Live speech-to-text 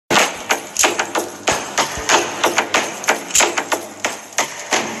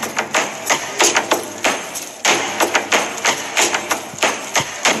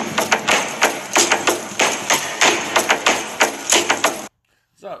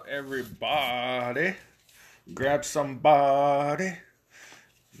Everybody? Grab somebody.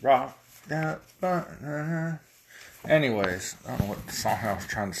 Rock that button. Anyways, I don't know what song I was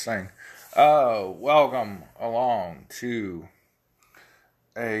trying to sing. Welcome along to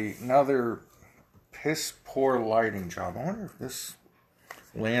another piss poor lighting job. I wonder if this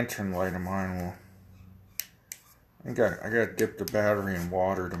lantern light of mine will... I gotta dip the battery in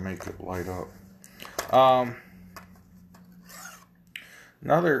water to make it light up.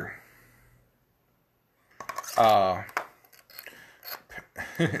 Another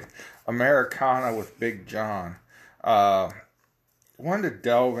Americana with Big John. Wanted to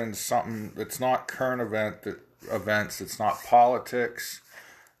delve into something that's not current events. It's not politics.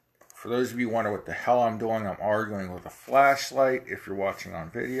 For those of you who wonder what the hell I'm doing, I'm arguing with a flashlight. If you're watching on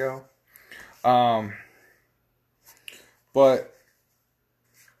video, but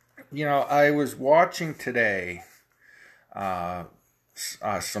you know, I was watching today.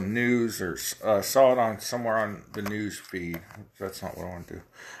 Some news, or saw it on somewhere on the news feed. That's not what I want to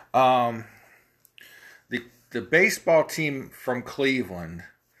do. The baseball team from Cleveland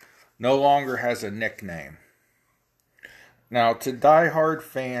no longer has a nickname. Now, to diehard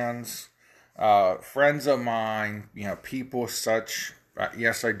fans, friends of mine, you know, people such,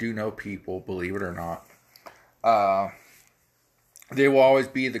 yes, I do know people, believe it or not. They will always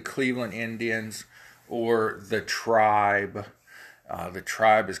be the Cleveland Indians or the Tribe. The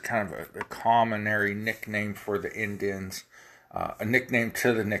Tribe is kind of a commonary nickname for the Indians, a nickname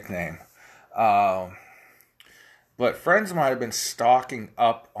to the nickname. But friends of mine have been stocking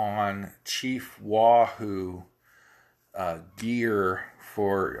up on Chief Wahoo gear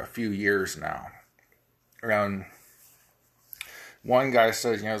for a few years now. And one guy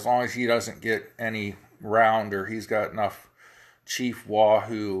says, you know, as long as he doesn't get any rounder, he's got enough Chief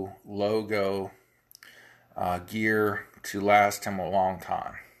Wahoo logo gear to last him a long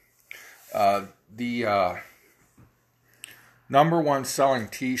time. The number one selling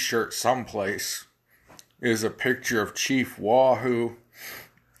t-shirt someplace is a picture of Chief Wahoo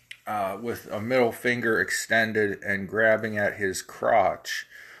with a middle finger extended and grabbing at his crotch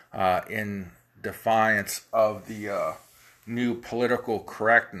in defiance of the new political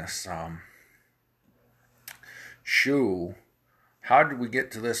correctness. How did we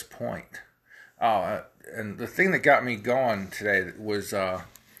get to this point? And the thing that got me going today was the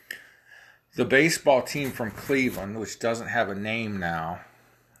baseball team from Cleveland, which doesn't have a name now.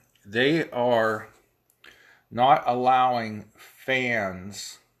 They are not allowing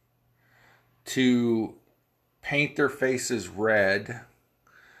fans to paint their faces red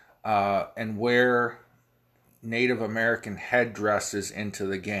and wear Native American headdresses into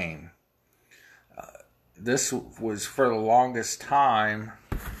the game. This was for the longest time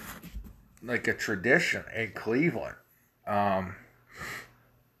like a tradition in Cleveland.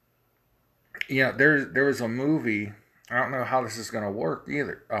 You know, there was a movie, I don't know how this is going to work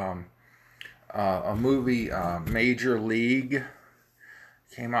either. A movie, Major League,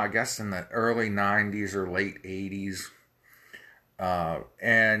 came out, I guess, in the early 90s or late 80s.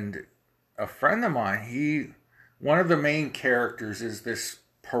 And a friend of mine, one of the main characters is this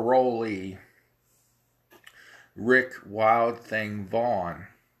parolee, Rick Wild Thing Vaughn.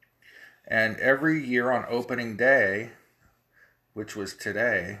 And every year on opening day, which was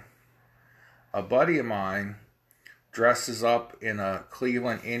today, a buddy of mine dresses up in a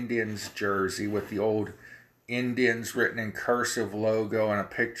Cleveland Indians jersey with the old Indians written in cursive logo and a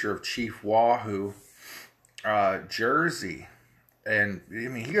picture of Chief Wahoo jersey. And I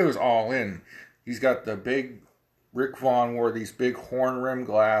mean, he goes all in. He's got the big, Rick Vaughn wore these big horn rim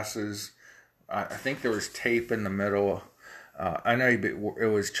glasses. I think there was tape in the middle. I know it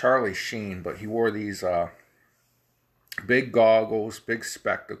was Charlie Sheen, but he wore these big goggles, big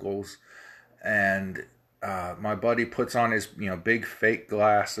spectacles, and my buddy puts on his big fake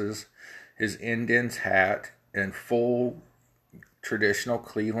glasses, his Indians hat, and full traditional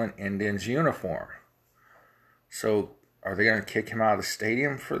Cleveland Indians uniform. So are they going to kick him out of the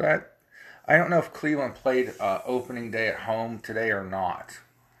stadium for that? I don't know if Cleveland played opening day at home today or not,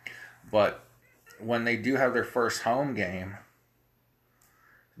 but when they do have their first home game,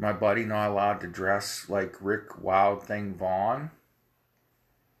 my buddy not allowed to dress like Rick Wild Thing Vaughn?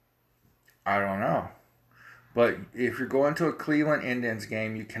 I don't know. But if you're going to a Cleveland Indians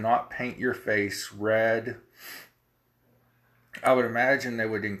game, you cannot paint your face red. I would imagine they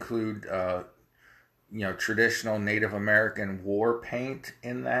would include, traditional Native American war paint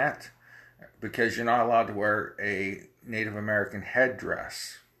in that, because you're not allowed to wear a Native American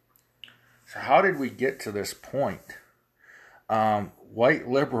headdress. So how did we get to this point? White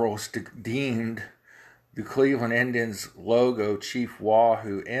liberals deemed the Cleveland Indians logo, Chief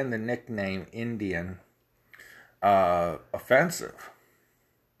Wahoo, and the nickname Indian offensive.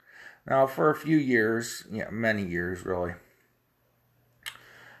 Now, for a few years, many years really,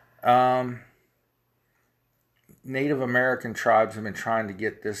 Native American tribes have been trying to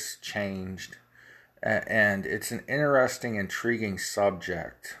get this changed, and it's an interesting, intriguing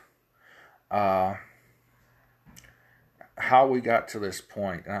subject. How we got to this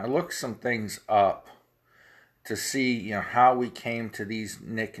point, and I looked some things up to see, how we came to these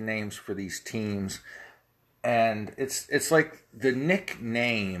nicknames for these teams, and it's like the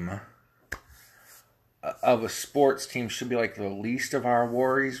nickname of a sports team should be like the least of our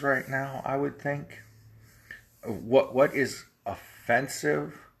worries right now, I would think. What is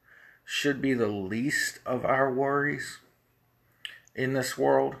offensive should be the least of our worries in this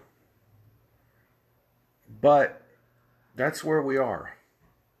world. But that's where we are.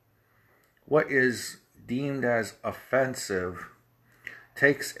 What is deemed as offensive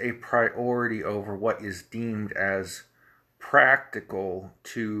takes a priority over what is deemed as practical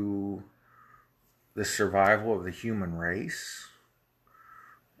to the survival of the human race.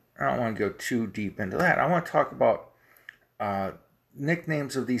 I don't want to go too deep into that. I want to talk about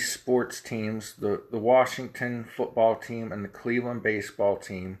nicknames of these sports teams, the Washington football team and the Cleveland baseball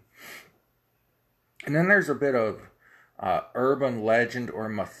team. And then there's a bit of urban legend or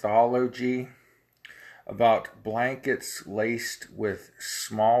mythology about blankets laced with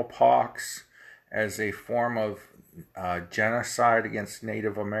smallpox as a form of genocide against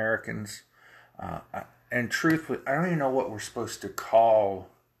Native Americans. And truthfully, I don't even know what we're supposed to call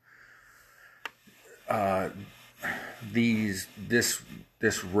this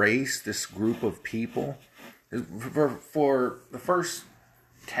race, this group of people. For the first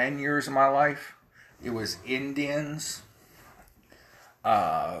 10 years of my life, it was Indians.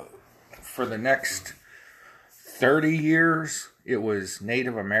 For the next 30 years, it was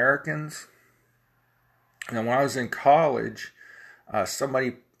Native Americans. And then when I was in college,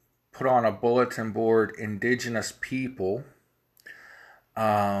 somebody put on a bulletin board, Indigenous people.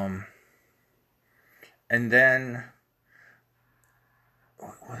 And then,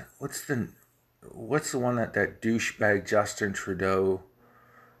 what's the one that douchebag Justin Trudeau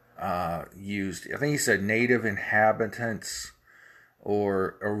used? I think he said native inhabitants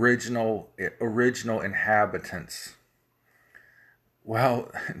or original inhabitants.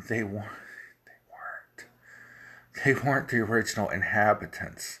 Well, they weren't the original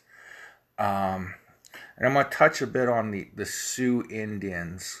inhabitants. And I'm going to touch a bit on the Sioux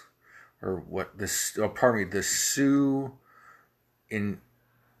Indians, or the Sioux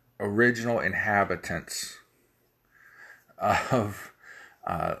original inhabitants of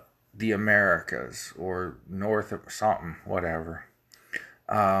the Americas, or north of something, whatever.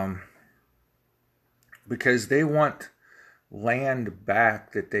 Because they want land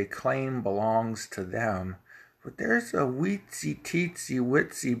back that they claim belongs to them. But there's a weetsy teetsy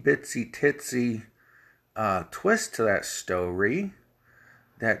witsy bitsy titsy twist to that story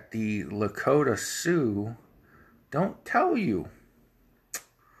that the Lakota Sioux don't tell you.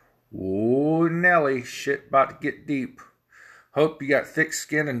 Oh, Nelly, shit about to get deep. Hope you got thick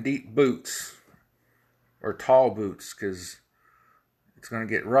skin and deep boots. Or tall boots, because it's going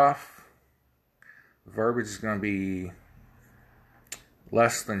to get rough. The verbiage is going to be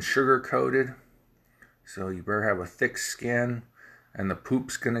less than sugar-coated. So you better have a thick skin. And the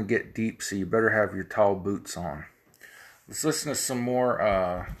poop's going to get deep, so you better have your tall boots on. Let's listen to some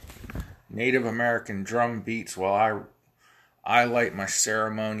more Native American drum beats while I light my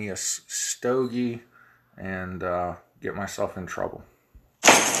ceremonious stogie and get myself in trouble.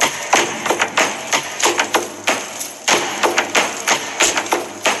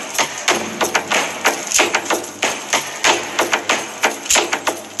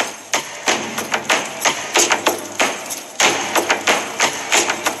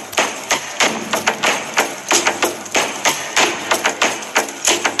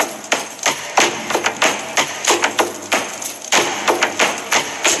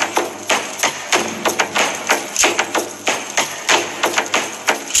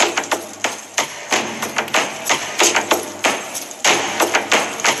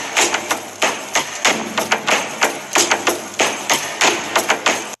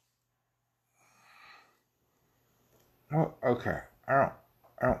 Well, okay, I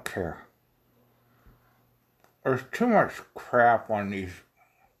don't care. There's too much crap on these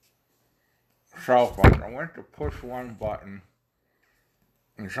cell phones. I went to push one button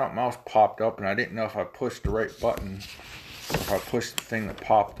and something else popped up, and I didn't know if I pushed the right button or if I pushed the thing that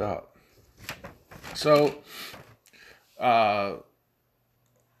popped up. So,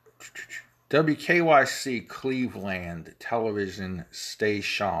 WKYC Cleveland television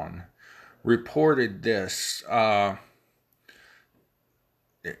station reported this. I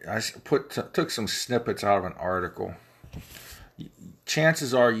took some snippets out of an article.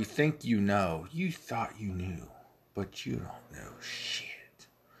 Chances are you think you know. You thought you knew, but you don't know shit.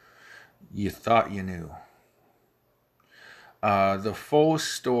 You thought you knew. The full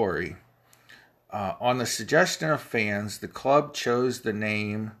story. On the suggestion of fans, the club chose the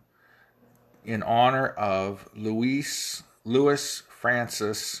name in honor of Louis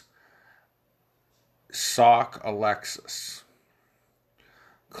Francis Sock Alexis,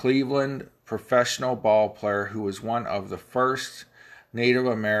 Cleveland professional ball player who was one of the first Native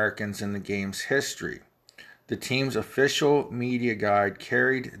Americans in the game's history. The team's official media guide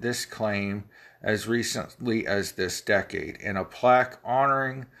carried this claim as recently as this decade, and a plaque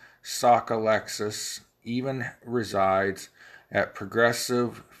honoring Sock Alexis even resides at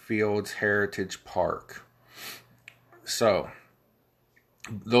Progressive Fields Heritage Park. So,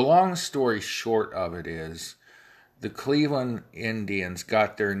 the long story short of it is, the Cleveland Indians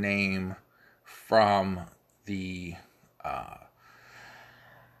got their name from the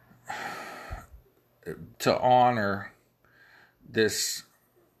to honor this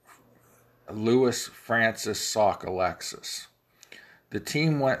Louis Francis Sock Alexis. The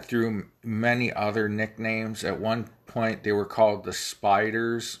team went through many other nicknames. At one point, they were called the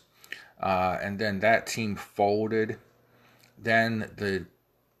Spiders, and then that team folded. Then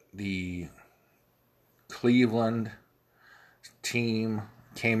the Cleveland team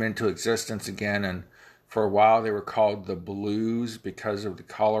came into existence again, and for a while they were called the Blues because of the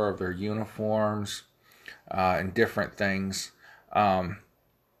color of their uniforms and different things. But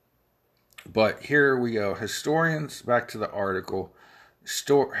here we go. Historians, back to the article.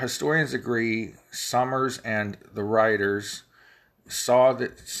 Historians agree Summers and the writers saw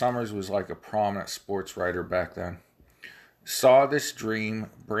that Summers was like a prominent sports writer back then. Saw this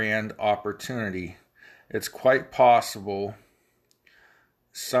dream brand opportunity. It's quite possible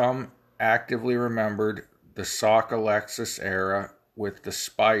some actively remembered the Sock Alexis era with the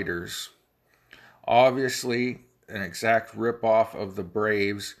Spiders. Obviously, an exact ripoff of the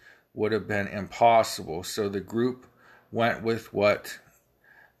Braves would have been impossible, so the group went with what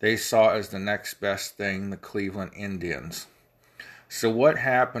they saw as the next best thing, the Cleveland Indians. So what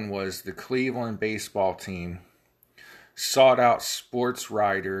happened was the Cleveland baseball team sought out sports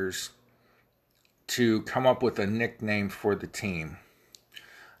writers to come up with a nickname for the team.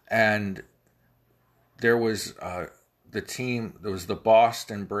 And there was the team, there was the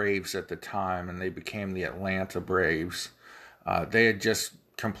Boston Braves at the time, and they became the Atlanta Braves. They had just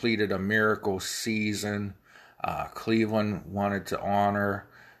completed a miracle season. Cleveland wanted to honor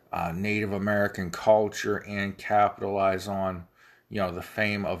Native American culture and capitalize on, the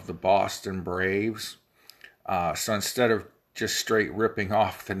fame of the Boston Braves. So instead of just straight ripping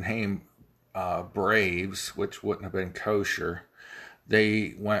off the name Braves, which wouldn't have been kosher,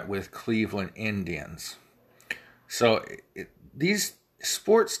 they went with Cleveland Indians. So these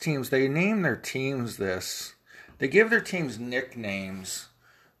sports teams, they name their teams this. They give their teams nicknames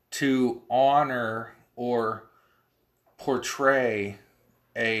to honor or portray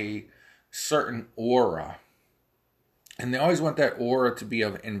a certain aura. And they always want that aura to be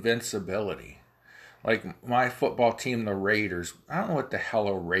of invincibility. Like my football team, the Raiders. I don't know what the hell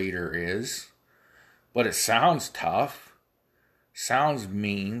a Raider is, but it sounds tough, sounds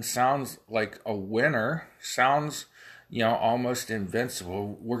mean, sounds like a winner, sounds, almost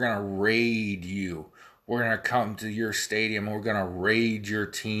invincible. We're going to raid you. We're going to come to your stadium. We're going to raid your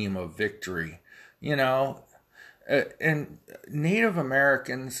team of victory. And Native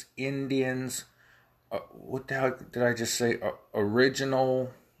Americans, Indians, what the hell did I just say?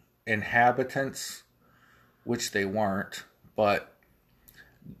 Original inhabitants, which they weren't, but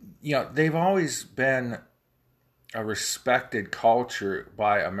they've always been a respected culture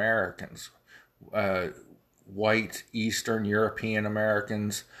by Americans, white Eastern European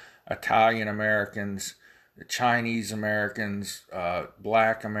Americans, Italian Americans, Chinese Americans,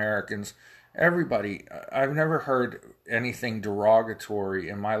 Black Americans, everybody. I've never heard anything derogatory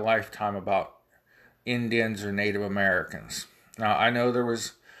in my lifetime about Indians or Native Americans. Now, I know there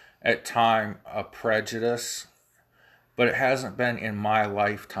was at time a prejudice, but it hasn't been in my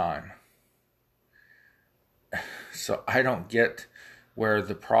lifetime. So I don't get where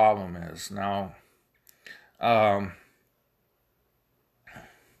the problem is. Now,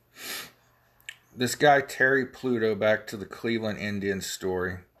 this guy Terry Pluto, back to the Cleveland Indians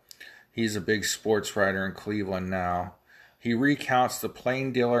story. He's a big sports writer in Cleveland now. He recounts the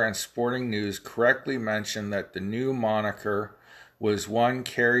Plain Dealer and Sporting News correctly mentioned that the new moniker was one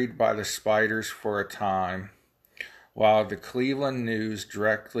carried by the Spiders for a time, while the Cleveland News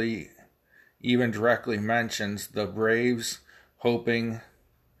directly mentions the Braves hoping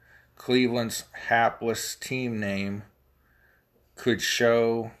Cleveland's hapless team name could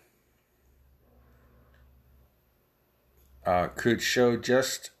show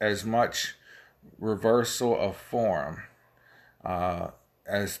just as much reversal of form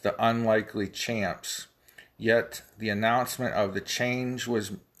as the unlikely champs. Yet the announcement of the change was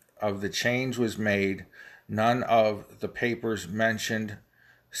made. None of the papers mentioned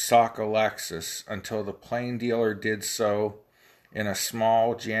Sock Alexis until the Plain Dealer did so in a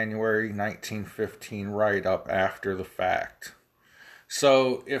small January 1915 write-up after the fact.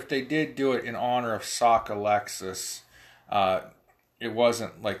 So if they did do it in honor of Sock Alexis, it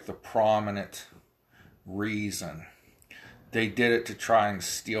wasn't like the prominent reason. They did it to try and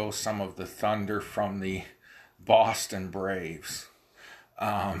steal some of the thunder from the Boston Braves.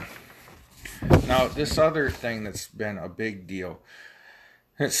 Now, this other thing that's been a big deal,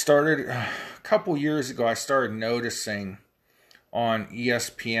 it started a couple years ago. I started noticing on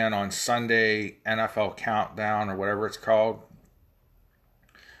ESPN on Sunday NFL Countdown or whatever it's called,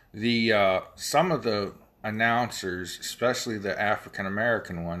 the some of the announcers, especially the African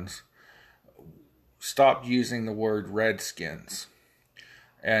American ones, stopped using the word Redskins.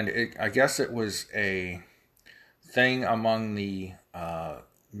 And I guess it was a thing among the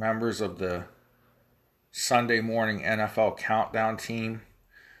members of the Sunday morning NFL Countdown team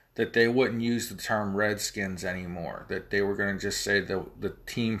that they wouldn't use the term Redskins anymore, that they were going to just say the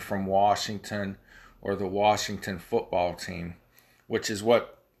team from Washington or the Washington football team, which is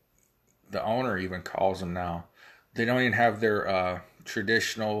what the owner even calls them now. They don't even have their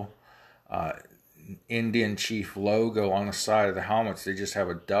traditional Indian chief logo on the side of the helmets. They just have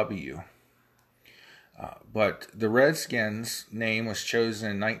a W. But the Redskins name was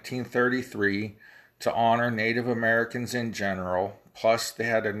chosen in 1933 to honor Native Americans in general. Plus, they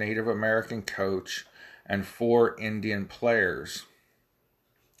had a Native American coach and 4 Indian players.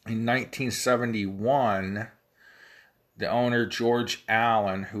 In 1971, the owner, George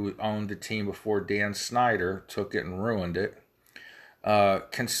Allen, who owned the team before Dan Snyder took it and ruined it,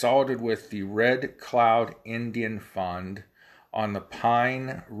 consulted with the Red Cloud Indian Fund on the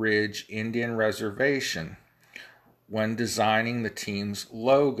Pine Ridge Indian Reservation when designing the team's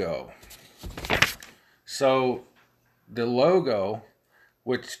logo. So the logo,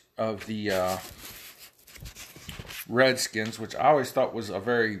 which of the Redskins, which I always thought was a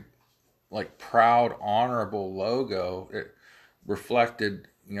very proud, honorable logo, it reflected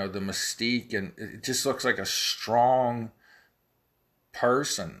the mystique, and it just looks like a strong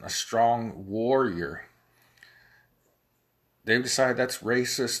person, a strong warrior. They've decided that's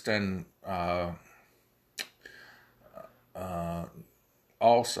racist, and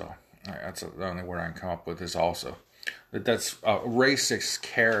also, that's the only word I can come up with is also. That's a racist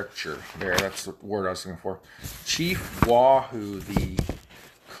caricature there. That's the word I was looking for. Chief Wahoo, the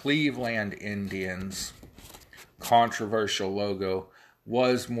Cleveland Indians' controversial logo,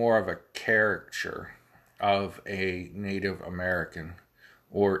 was more of a caricature of a Native American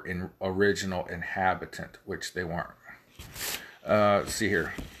or original inhabitant, which they weren't. Let's see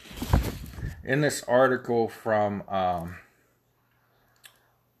here. In this article from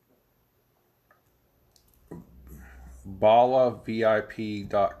BalaVip.com,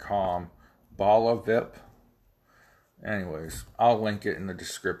 BalaVip. Anyways, I'll link it in the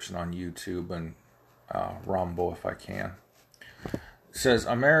description on YouTube and Rumble if I can. It says,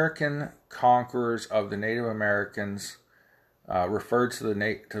 American conquerors of the Native Americans referred to the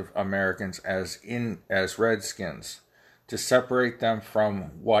Native Americans as Redskins to separate them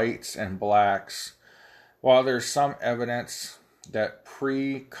from whites and blacks. While there's some evidence that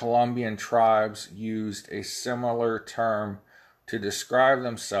pre-Columbian tribes used a similar term to describe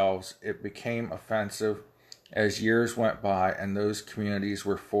themselves, it became offensive as years went by and those communities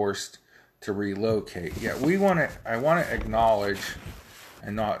were forced to relocate. Yeah, I want to acknowledge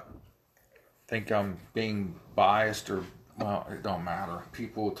and not think I'm being biased or, well, it don't matter.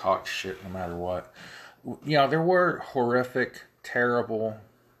 People talk shit no matter what. There were horrific, terrible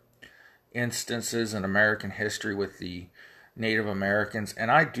instances in American history with the Native Americans,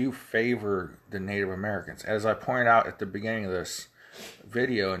 and I do favor the Native Americans. As I pointed out at the beginning of this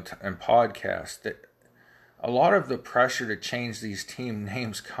video and podcast, that a lot of the pressure to change these team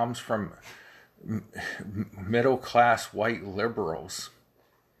names comes from middle-class white liberals.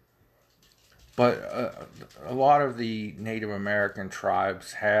 But a lot of the Native American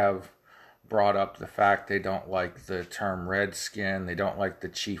tribes have brought up the fact they don't like the term redskin, they don't like the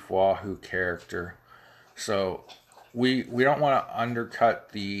Chief Wahoo character. So we don't want to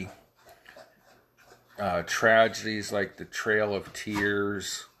undercut the tragedies like the Trail of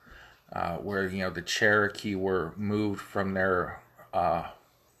Tears, where the Cherokee were moved from their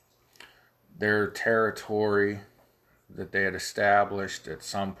territory that they had established at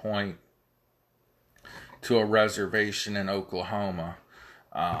some point to a reservation in Oklahoma.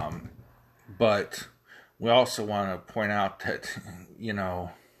 But we also want to point out that,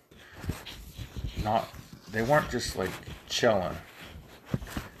 they weren't just like chilling.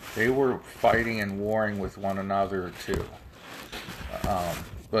 They were fighting and warring with one another too.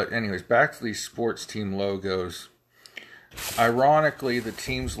 But anyways, back to these sports team logos. Ironically, the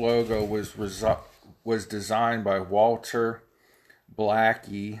team's logo was designed by Walter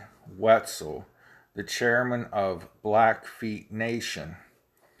Blackie Wetzel, the chairman of Blackfeet Nation,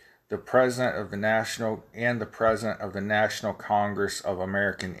 the president of the National Congress of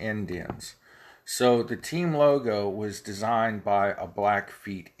American Indians. So the team logo was designed by a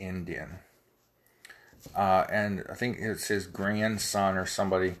Blackfeet Indian. And I think it's his grandson or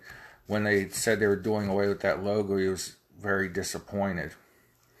somebody. When they said they were doing away with that logo, he was very disappointed.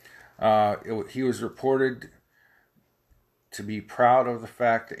 He was reported to be proud of the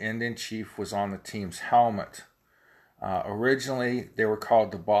fact the Indian chief was on the team's helmet. Originally, they were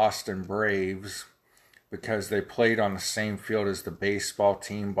called the Boston Braves because they played on the same field as the baseball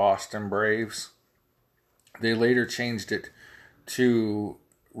team Boston Braves. They later changed it to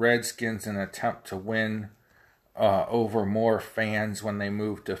Redskins in an attempt to win over more fans when they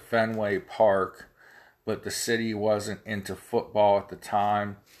moved to Fenway Park, but the city wasn't into football at the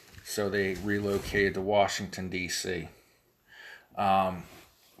time, so they relocated to Washington, D.C.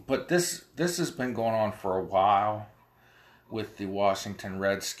 But this has been going on for a while with the Washington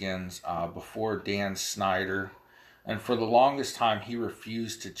Redskins before Dan Snyder, and for the longest time he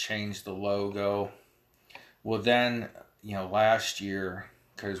refused to change the logo. Well, then, last year,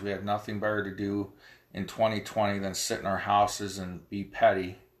 because we had nothing better to do in 2020 than sit in our houses and be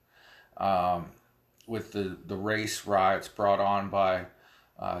petty, with the race riots brought on by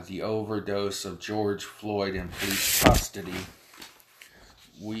the overdose of George Floyd in police custody,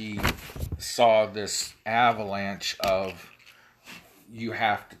 we saw this avalanche of you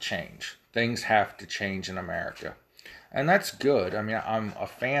have to change. Things have to change in America. And that's good. I mean, I'm a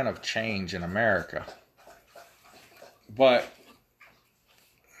fan of change in America. But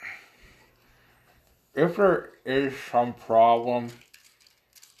if there is some problem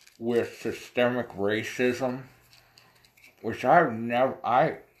with systemic racism, which I've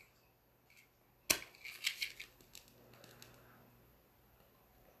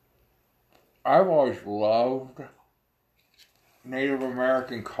always loved Native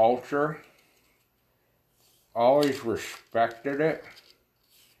American culture, always respected it,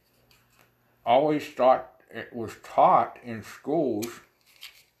 always thought it was taught in schools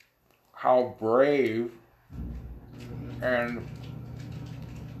how brave and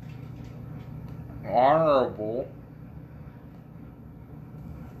honorable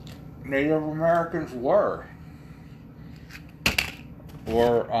Native Americans were.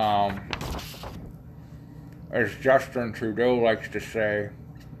 Or, as Justin Trudeau likes to say,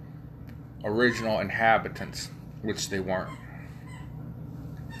 original inhabitants, which they weren't.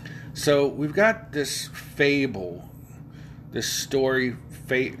 So we've got this fable, this story,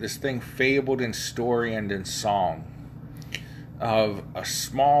 this thing fabled in story and in song, of a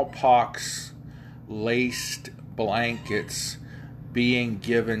smallpox-laced blankets being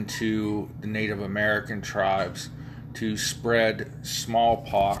given to the Native American tribes to spread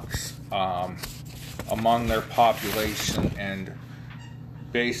smallpox among their population, and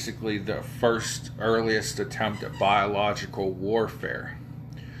basically the earliest attempt at biological warfare.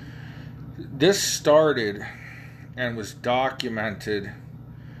 This started and was documented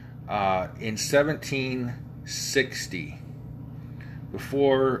in 1760,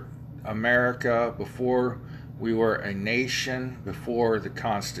 before America, before we were a nation, before the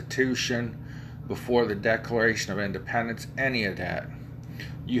Constitution, before the Declaration of Independence, any of that.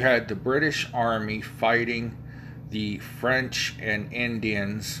 You had the British Army fighting the French and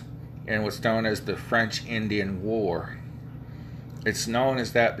Indians in what's known as the French-Indian War. It's known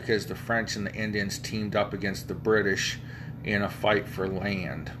as that because the French and the Indians teamed up against the British in a fight for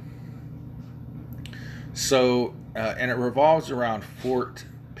land. So, and it revolves around Fort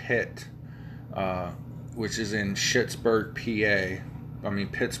Pitt, which is in Pittsburgh, PA.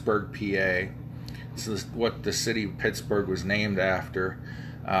 This is what the city of Pittsburgh was named after.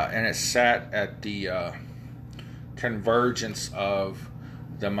 And it sat at the convergence of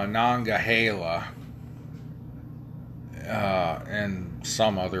the Monongahela and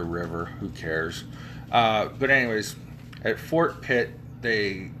some other river, who cares, But anyways, at Fort Pitt,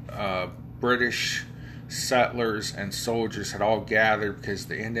 British settlers and soldiers had all gathered because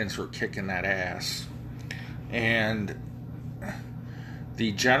the Indians were kicking that ass. And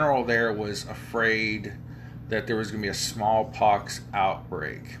the general there was afraid that there was going to be a smallpox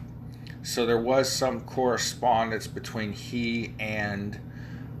outbreak. So there was some correspondence between he and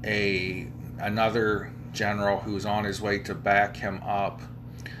another general who was on his way to back him up,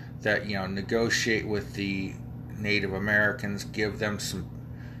 that, negotiate with the Native Americans, give them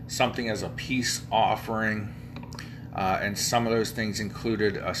something as a peace offering, and some of those things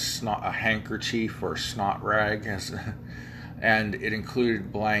included a handkerchief or a snot rag, and it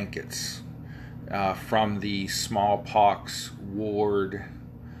included blankets from the smallpox ward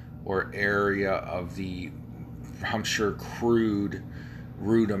or area of the, I'm sure, crude,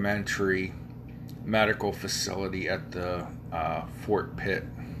 rudimentary medical facility at the Fort Pitt.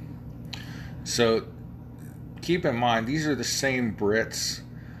 So keep in mind, these are the same Brits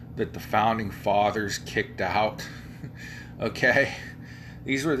that the founding fathers kicked out. Okay?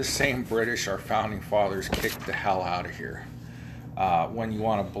 These were the same British our founding fathers kicked the hell out of here. When you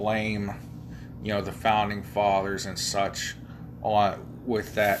want to blame, the founding fathers and such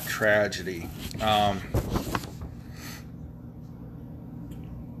with that tragedy.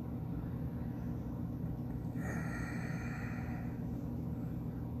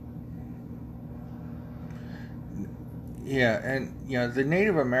 Yeah, and the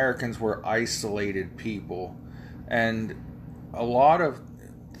Native Americans were isolated people, and a lot of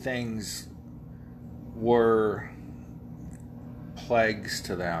things were plagues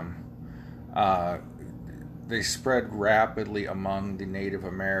to them. They spread rapidly among the Native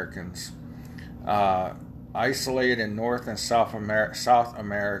Americans. Isolated in North and South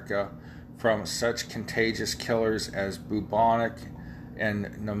America from such contagious killers as bubonic and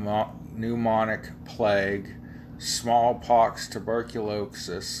pneumonic plague, smallpox,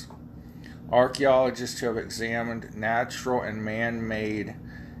 tuberculosis. Archaeologists who have examined natural and man-made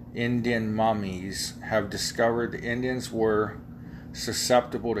Indian mummies have discovered the Indians were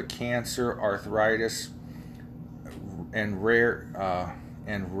susceptible to cancer, arthritis, and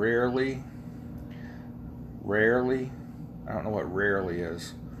rarely, I don't know what rarely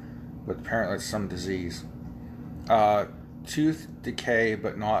is, but apparently it's some disease. Tooth decay,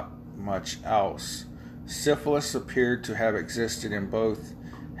 but not much else. Syphilis appeared to have existed in both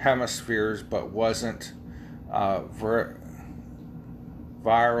hemispheres, but wasn't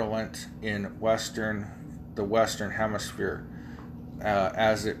virulent in the Western Hemisphere,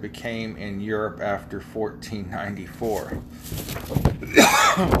 as it became in Europe after 1494.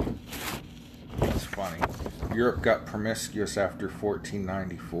 It's funny. Europe got promiscuous after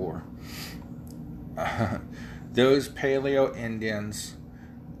 1494. Those Paleo Indians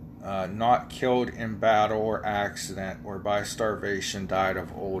not killed in battle or accident or by starvation died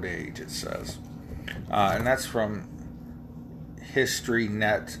of old age, it says. And that's from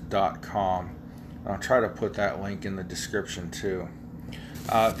historynet.com. I'll try to put that link in the description too.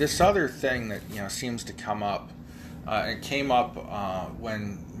 This other thing that seems to come up, it came up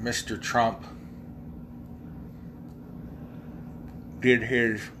when Mr. Trump did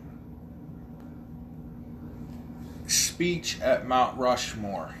his speech at Mount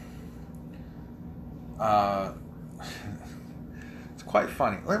Rushmore. It's quite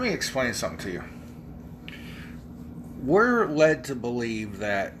funny. Let me explain something to you. We're led to believe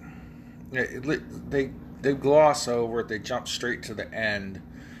that they gloss over it, they jump straight to the end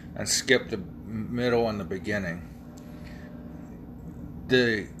and skip the middle and the beginning.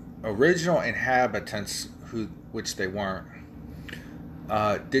 The original inhabitants, which they weren't,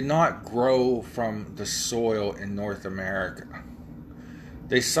 did not grow from the soil in North America.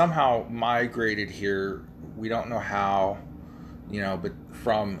 They somehow migrated here. We don't know how, but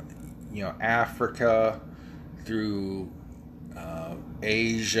from, Africa through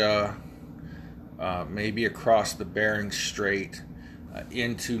Asia, maybe across the Bering Strait,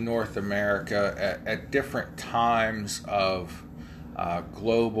 into North America at different times of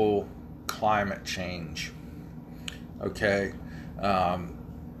global climate change. Okay?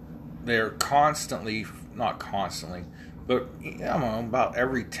 They're not constantly, but about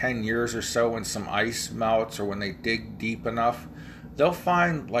every 10 years or so, when some ice melts or when they dig deep enough, they'll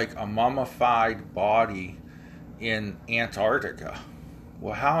find like a mummified body in Antarctica.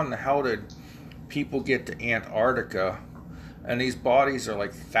 Well, how in the hell did people get to Antarctica? And these bodies are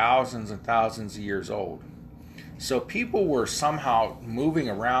like thousands and thousands of years old. So people were somehow moving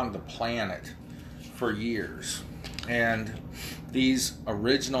around the planet for years. And these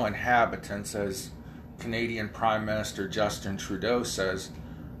original inhabitants, as Canadian Prime Minister Justin Trudeau says,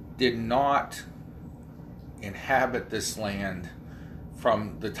 did not inhabit this land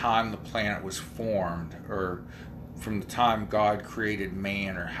from the time the planet was formed, or from the time God created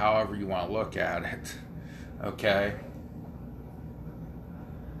man, or however you want to look at it. Okay?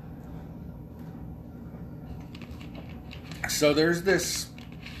 So there's this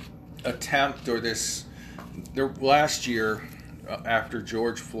attempt, or this, last year, after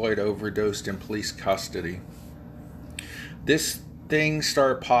George Floyd overdosed in police custody, this thing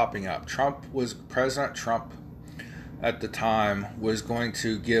started popping up. President Trump at the time was going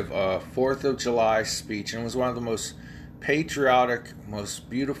to give a 4th of July speech, and it was one of the most patriotic, most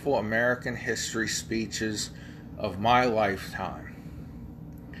beautiful American history speeches of my lifetime.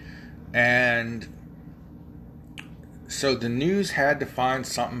 And so the news had to find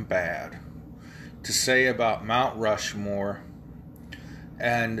something bad to say about Mount Rushmore.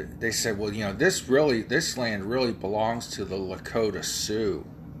 And they said, well, this land really belongs to the Lakota Sioux.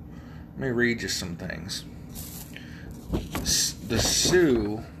 Let me read you some things. The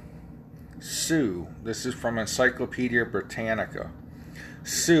Sioux, this is from Encyclopedia Britannica.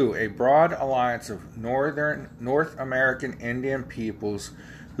 Sioux, a broad alliance of North American Indian peoples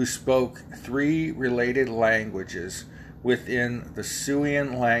who spoke 3 related languages within the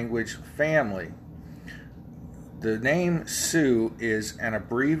Siouan language family. The name Sioux is an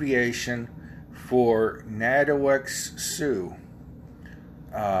abbreviation for Nadewiks Sioux.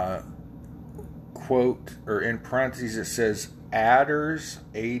 Quote, or in parentheses it says adders,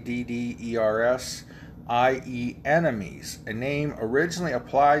 adders, i.e. enemies, a name originally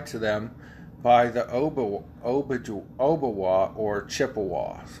applied to them by the Obawa or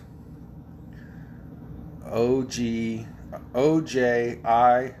Chippewas. OJIBWA,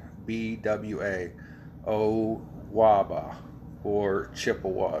 Owaba, or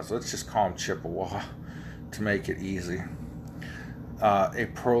Chippewas. Let's just call them Chippewa to make it easy. A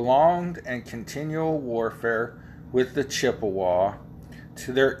prolonged and continual warfare with the Chippewa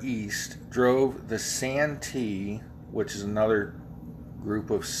to their east drove the Santee, which is another group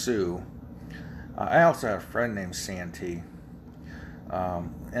of Sioux. I also have a friend named Santee.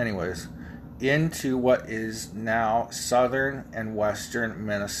 Anyways, into what is now southern and western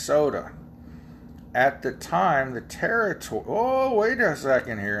Minnesota. At the time, the territory... Oh, wait a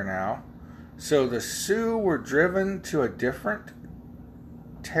second here now. So the Sioux were driven to a different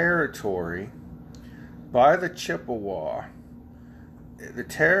territory by the Chippewa, the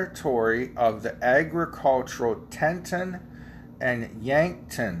territory of the agricultural Teton and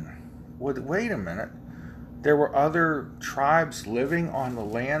Yankton. Wait a minute. There were other tribes living on the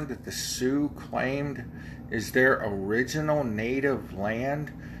land that the Sioux claimed is their original native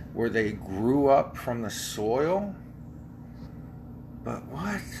land, where they grew up from the soil? But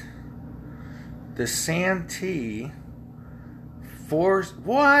what? The Santee forced...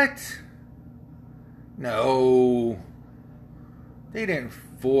 What? No. They didn't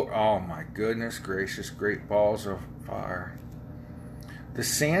oh my goodness gracious, great balls of fire. The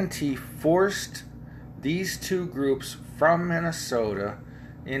Santee forced these 2 groups from Minnesota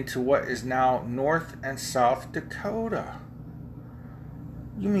into what is now North and South Dakota.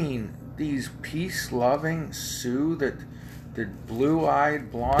 You mean these peace-loving Sioux, that the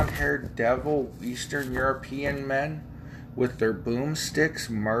blue-eyed, blonde-haired devil Eastern European men with their boomsticks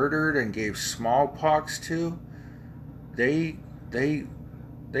murdered and gave smallpox to, they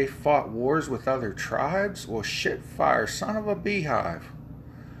fought wars with other tribes? Well, shit fire, son of a beehive.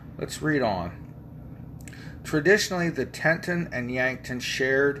 Let's read on. Traditionally, the Teton and Yankton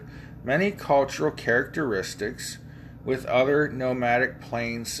shared many cultural characteristics with other nomadic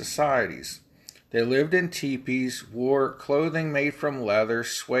plains societies. They lived in teepees, wore clothing made from leather,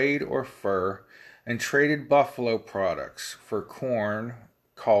 suede, or fur, and traded buffalo products for corn,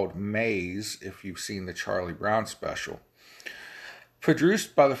 called maize, if you've seen the Charlie Brown special,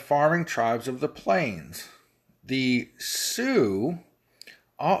 produced by the farming tribes of the plains. The Sioux...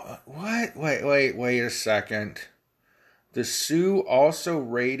 What? Wait a second. The Sioux also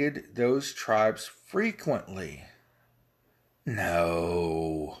raided those tribes frequently.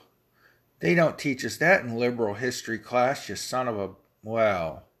 No. They don't teach us that in liberal history class, you son of a...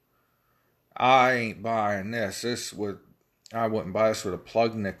 Well, I ain't buying this. I wouldn't buy this with a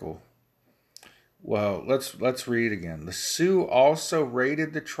plug nickel. Well, let's read again. The Sioux also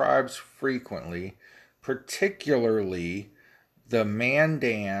raided the tribes frequently, particularly the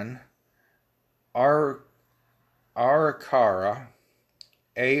Mandan, Arikara,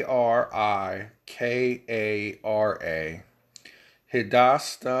 Arikara,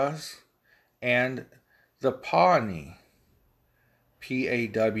 Hidastas, and the Pawnee,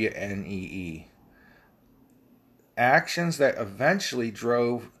 Pawneee. Actions that eventually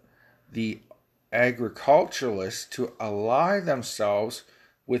drove the agriculturalists to ally themselves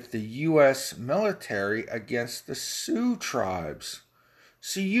with the U.S. military against the Sioux tribes.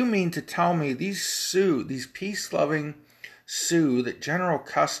 So you mean to tell me these Sioux, these peace-loving Sioux that General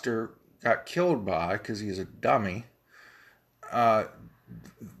Custer got killed by because he's a dummy,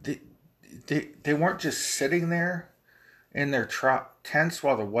 they weren't just sitting there in their tents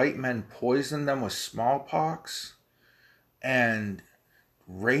while the white men poisoned them with smallpox and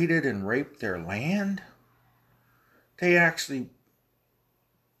raided and raped their land? They actually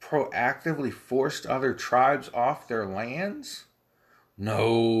proactively forced other tribes off their lands?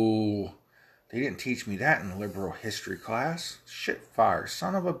 No, they didn't teach me that in liberal history class. Shit fire,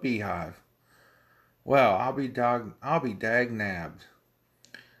 son of a beehive. Well, I'll be dag nabbed.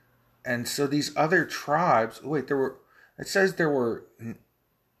 And so these other tribes, it says there were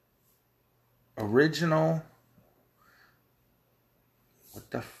original,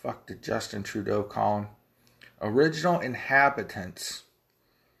 what the fuck did Justin Trudeau call them? Original inhabitant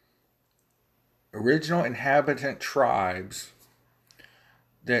tribes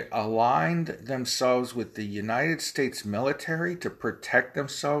that aligned themselves with the United States military to protect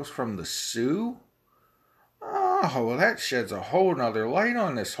themselves from the Sioux? Oh, well, that sheds a whole nother light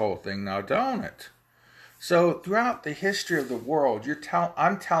on this whole thing now, don't it? So throughout the history of the world,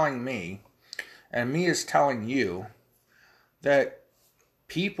 I'm telling me, and me is telling you, that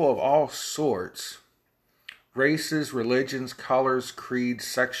people of all sorts, races, religions, colors, creeds,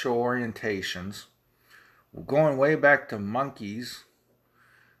 sexual orientations, going way back to monkeys,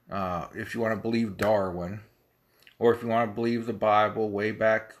 if you want to believe Darwin, or if you want to believe the Bible, way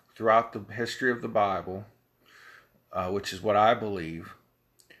back throughout the history of the Bible, which is what I believe,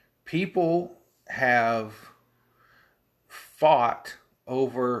 people have fought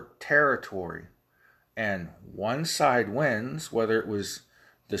over territory, and one side wins, whether it was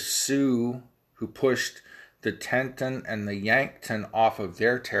the Sioux who pushed the Tenton and the Yankton off of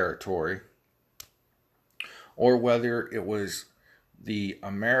their territory, or whether it was the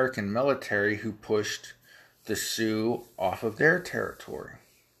American military who pushed the Sioux off of their territory.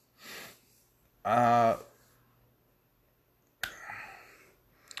 Well,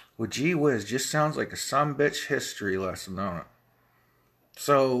 gee whiz, just sounds like a sumbitch history lesson, don't it?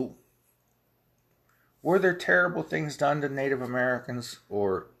 So, were there terrible things done to Native Americans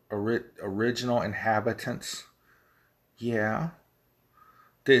or original inhabitants? Yeah.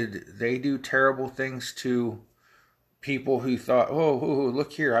 Did they do terrible things to people who thought, oh,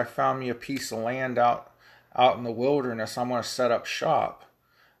 look here, I found me a piece of land out in the wilderness, I'm going to set up shop.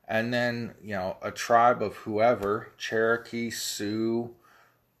 And then, a tribe of whoever, Cherokee, Sioux,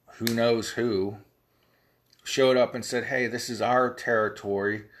 who knows who, showed up and said, hey, this is our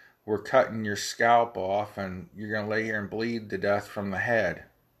territory, we're cutting your scalp off and you're going to lay here and bleed to death from the head.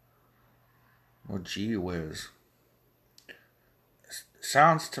 Well, gee whiz.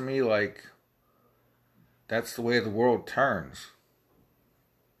 Sounds to me like that's the way the world turns.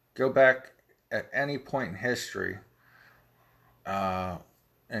 Go back at any point in history, and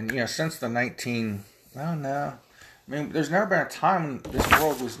since the there's never been a time when this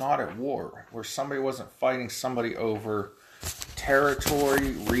world was not at war, where somebody wasn't fighting somebody over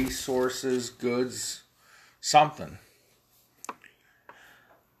territory, resources, goods, something.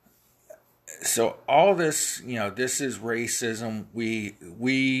 So all this, this is racism.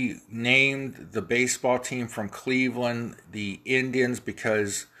 We named the baseball team from Cleveland the Indians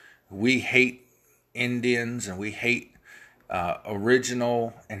because we hate Indians and we hate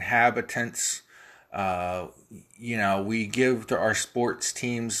original inhabitants. We give to our sports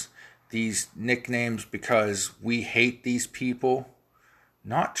teams these nicknames because we hate these people.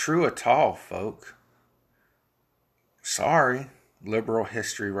 Not true at all, folk. Sorry, liberal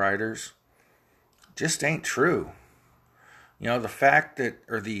history writers. Just ain't true. The fact that,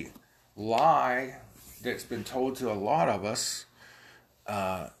 or the lie that's been told to a lot of us,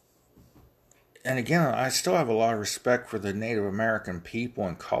 and again, I still have a lot of respect for the Native American people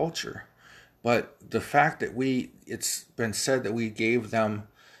and culture, but the fact that it's been said that we gave them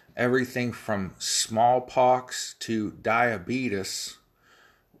everything from smallpox to diabetes,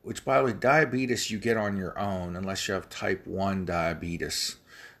 which, by the way, diabetes you get on your own unless you have type 1 diabetes.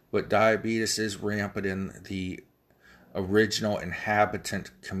 But diabetes is rampant in the original inhabitant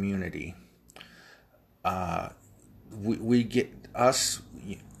community. We get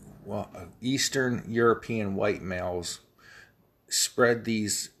Eastern European white males spread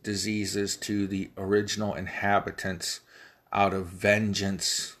these diseases to the original inhabitants out of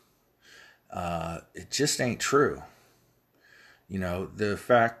vengeance. It just ain't true.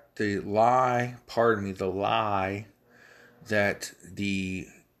 The lie that the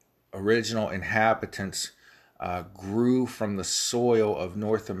original inhabitants grew from the soil of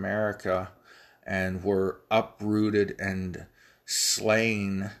North America and were uprooted and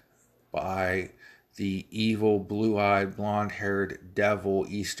slain by the evil, blue-eyed, blonde-haired devil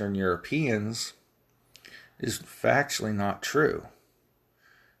Eastern Europeans is factually not true.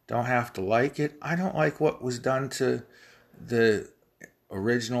 Don't have to like it. I don't like what was done to the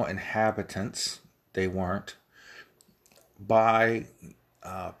original inhabitants. They weren't. By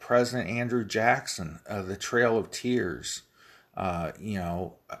President Andrew Jackson, the Trail of Tears.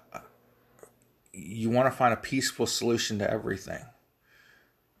 You want to find a peaceful solution to everything.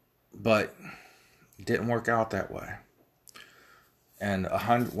 But it didn't work out that way. And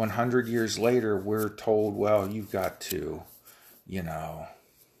 100 years later, we're told, well, you've got to,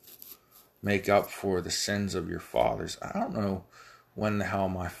 make up for the sins of your fathers. I don't know when the hell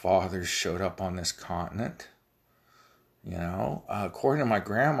my fathers showed up on this continent. According to my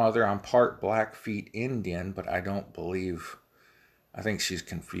grandmother, I'm part Blackfeet Indian, but I think she's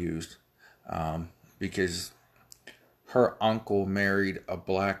confused because her uncle married a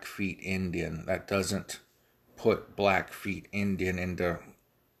Blackfeet Indian. That doesn't put Blackfeet Indian into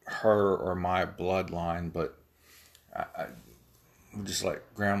her or my bloodline, but I'm just like,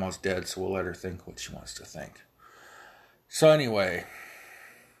 grandma's dead, so we'll let her think what she wants to think. So anyway,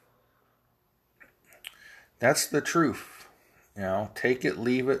 that's the truth. Take it,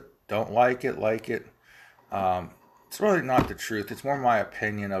 leave it, don't like it, like it. It's really not the truth. It's more my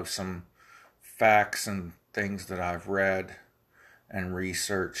opinion of some facts and things that I've read and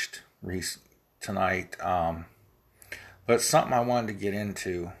researched tonight. But it's something I wanted to get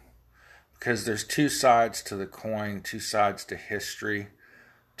into because there's two sides to the coin, two sides to history,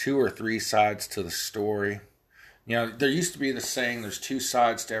 2 or 3 sides to the story. There used to be the saying, there's 2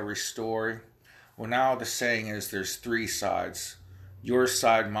 sides to every story. Well, now the saying is there's 3 sides. Your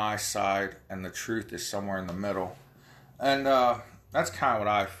side, my side, and the truth is somewhere in the middle. And that's kind of what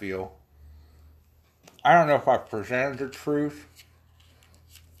I feel. I don't know if I presented the truth.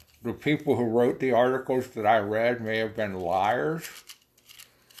 The people who wrote the articles that I read may have been liars.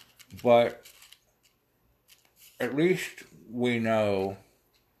 But at least we know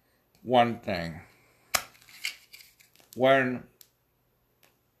one thing. When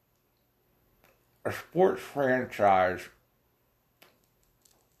a sports franchise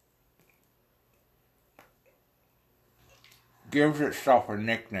gives itself a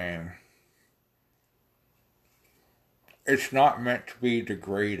nickname, it's not meant to be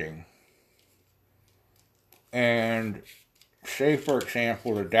degrading. And say, for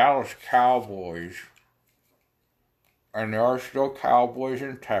example, the Dallas Cowboys, and there are still Cowboys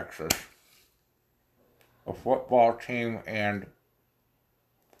in Texas, a football team and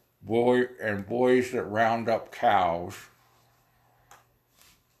boys that round up cows.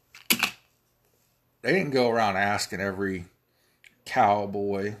 They didn't go around asking every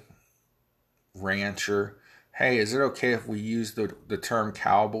cowboy, rancher, hey, is it okay if we use the term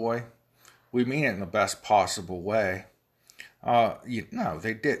cowboy? We mean it in the best possible way. No,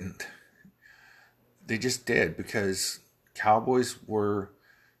 they didn't. They just did because cowboys were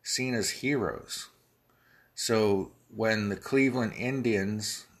seen as heroes. So when the Cleveland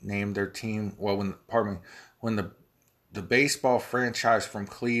Indians named their team, when the baseball franchise from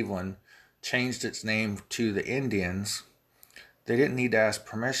Cleveland changed its name to the Indians, they didn't need to ask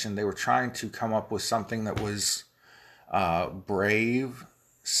permission. They were trying to come up with something that was brave,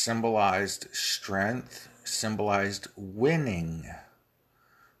 symbolized strength, symbolized winning.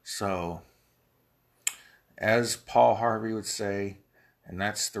 So, as Paul Harvey would say, and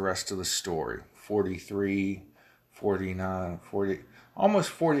that's the rest of the story. 43, 49, 40, almost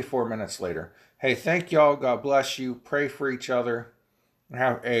 44 minutes later. Hey, thank y'all. God bless you. Pray for each other. And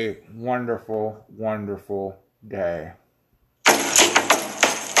have a wonderful, wonderful day.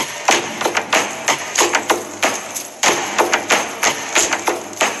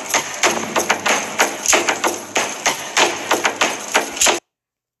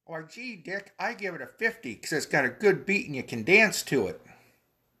 Why, gee, Dick, I give it a 50 because it's got a good beat and you can dance to it.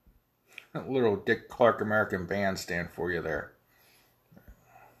 A little Dick Clark American Bandstand for you there.